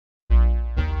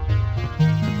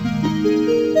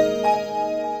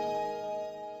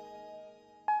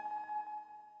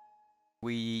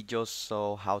just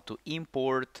saw how to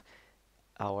import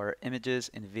our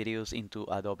images and videos into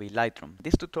Adobe Lightroom.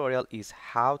 This tutorial is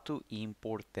how to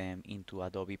import them into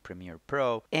Adobe Premiere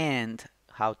Pro and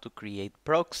how to create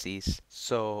proxies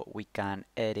so we can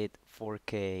edit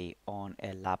 4K on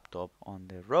a laptop on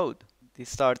the road. This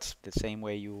starts the same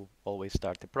way you always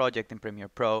start a project in Premiere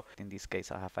Pro. In this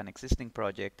case, I have an existing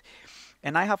project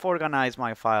and I have organized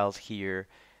my files here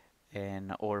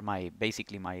or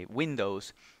basically my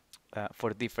windows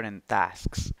for different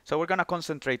tasks. So we're going to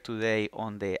concentrate today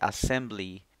on the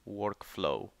assembly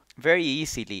workflow. Very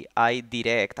easily, I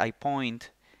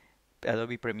point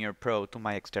Adobe Premiere Pro to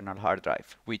my external hard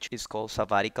drive, which is called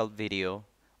Sabbatical Video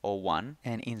 01.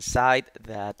 And inside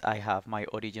that, I have my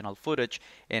original footage,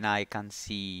 and I can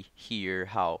see here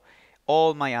how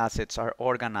all my assets are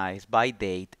organized by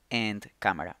date and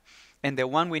camera. And the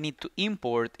one we need to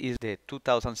import is the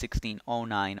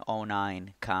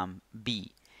 2016-09-09 Cam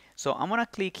B. So I'm gonna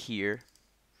click here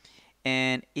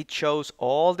and it shows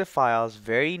all the files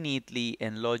very neatly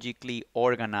and logically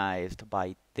organized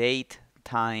by date,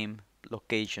 time,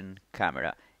 location,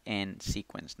 camera, and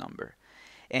sequence number.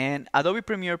 And Adobe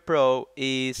Premiere Pro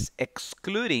is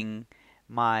excluding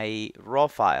my raw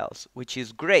files, which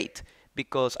is great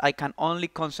because I can only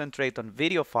concentrate on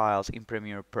video files in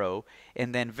Premiere Pro,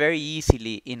 and then very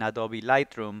easily in Adobe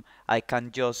Lightroom I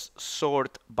can just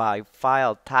sort by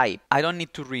file type. I don't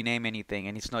need to rename anything,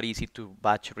 and it's not easy to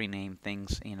batch rename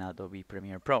things in Adobe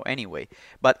Premiere Pro anyway,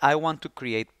 but I want to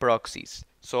create proxies.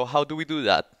 So how do we do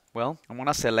that? Well, I'm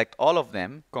gonna select all of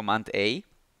them, Command A.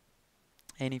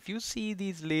 And if you see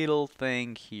this little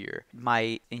thing here,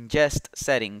 my ingest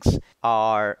settings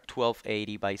are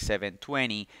 1280 by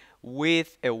 720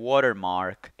 with a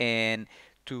watermark, and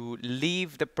to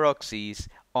leave the proxies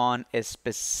on a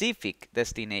specific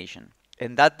destination.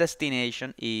 And that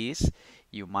destination is,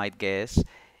 you might guess,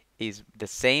 is the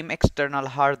same external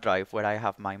hard drive where I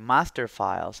have my master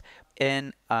files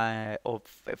and a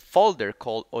folder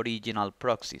called original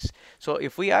proxies. So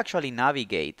if we actually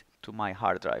navigate to my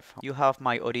hard drive, you have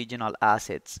my original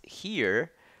assets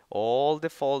here, all the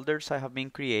folders I have been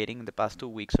creating in the past 2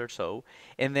 weeks or so,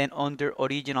 and then under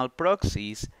original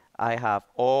proxies I have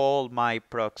all my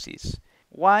proxies.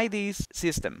 Why this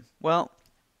system? Well,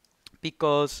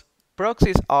 because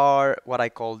proxies are what I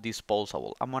call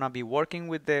disposable. I'm gonna be working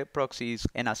with the proxies,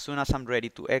 and as soon as I'm ready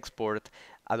to export,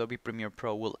 Adobe Premiere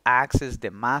Pro will access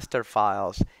the master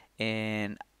files,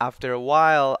 and after a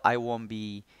while I won't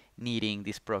be needing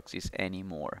these proxies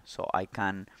anymore. So I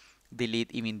can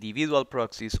delete individual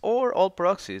proxies or all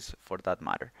proxies for that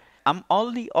matter. I'm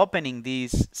only opening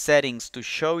these settings to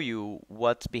show you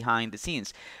what's behind the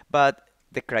scenes, but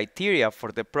the criteria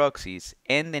for the proxies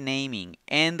and the naming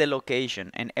and the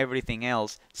location and everything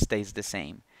else stays the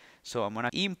same. So I'm gonna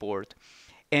import,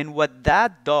 and what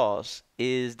that does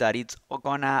is that it's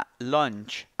gonna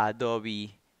launch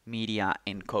Adobe Media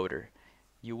Encoder.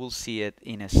 You will see it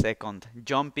in a second,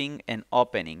 jumping and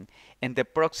opening. And the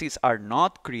proxies are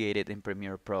not created in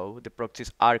Premiere Pro. The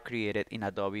proxies are created in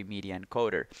Adobe Media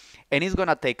Encoder. And it's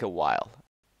gonna take a while.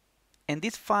 And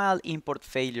this file import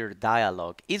failure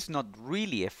dialog is not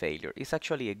really a failure. It's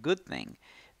actually a good thing,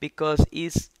 because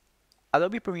it's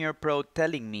Adobe Premiere Pro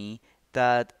telling me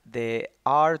that the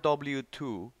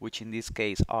RW2, which in this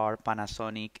case are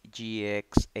Panasonic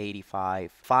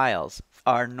GX85 files,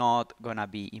 are not gonna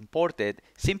be imported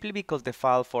simply because the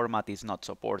file format is not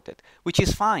supported, which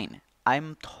is fine.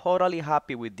 I'm totally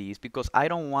happy with this because I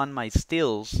don't want my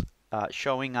stills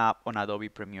showing up on Adobe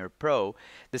Premiere Pro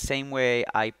the same way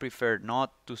I prefer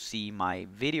not to see my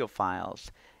video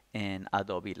files in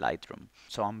Adobe Lightroom.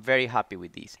 So I'm very happy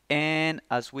with this. And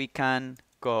as we can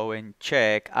go and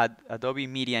check, Adobe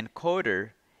Media Encoder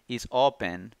is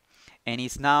open and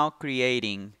it's now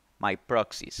creating my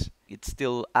proxies. It's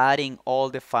still adding all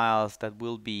the files that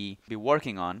we'll be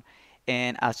working on,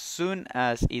 and as soon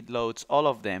as it loads all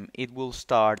of them, it will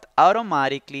start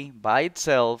automatically by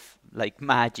itself, like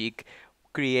magic,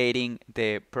 creating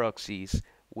the proxies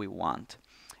we want.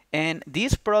 And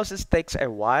this process takes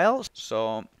a while.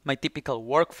 So my typical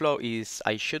workflow is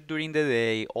I shoot during the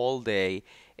day, all day,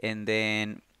 and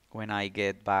then when I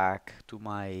get back to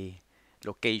my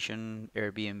location,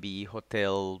 Airbnb,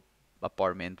 hotel,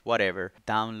 apartment, whatever,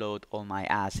 download all my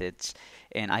assets,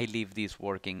 and I leave this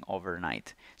working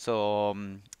overnight. So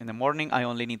in the morning, I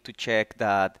only need to check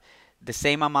that the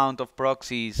same amount of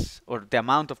proxies, or the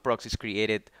amount of proxies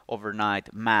created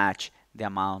overnight, match the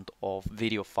amount of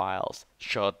video files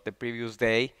shot the previous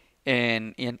day,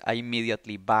 and I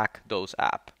immediately back those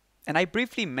up. And I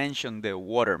briefly mentioned the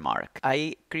watermark.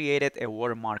 I created a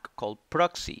watermark called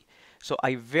Proxy. So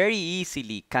I very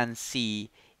easily can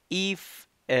see if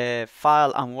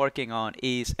file I'm working on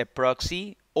is a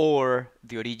proxy or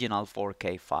the original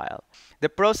 4K file. The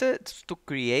process to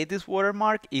create this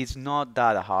watermark is not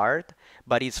that hard,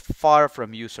 but it's far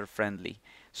from user-friendly.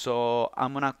 So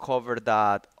I'm gonna cover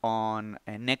that on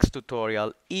a next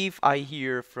tutorial if I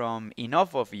hear from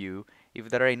enough of you, if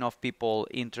there are enough people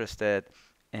interested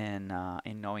in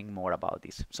knowing more about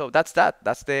this. So that's that.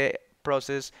 That's the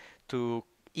process to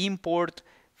import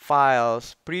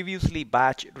files previously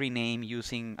batch rename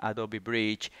using Adobe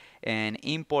Bridge and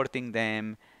importing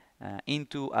them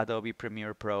into Adobe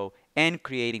Premiere Pro and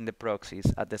creating the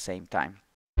proxies at the same time.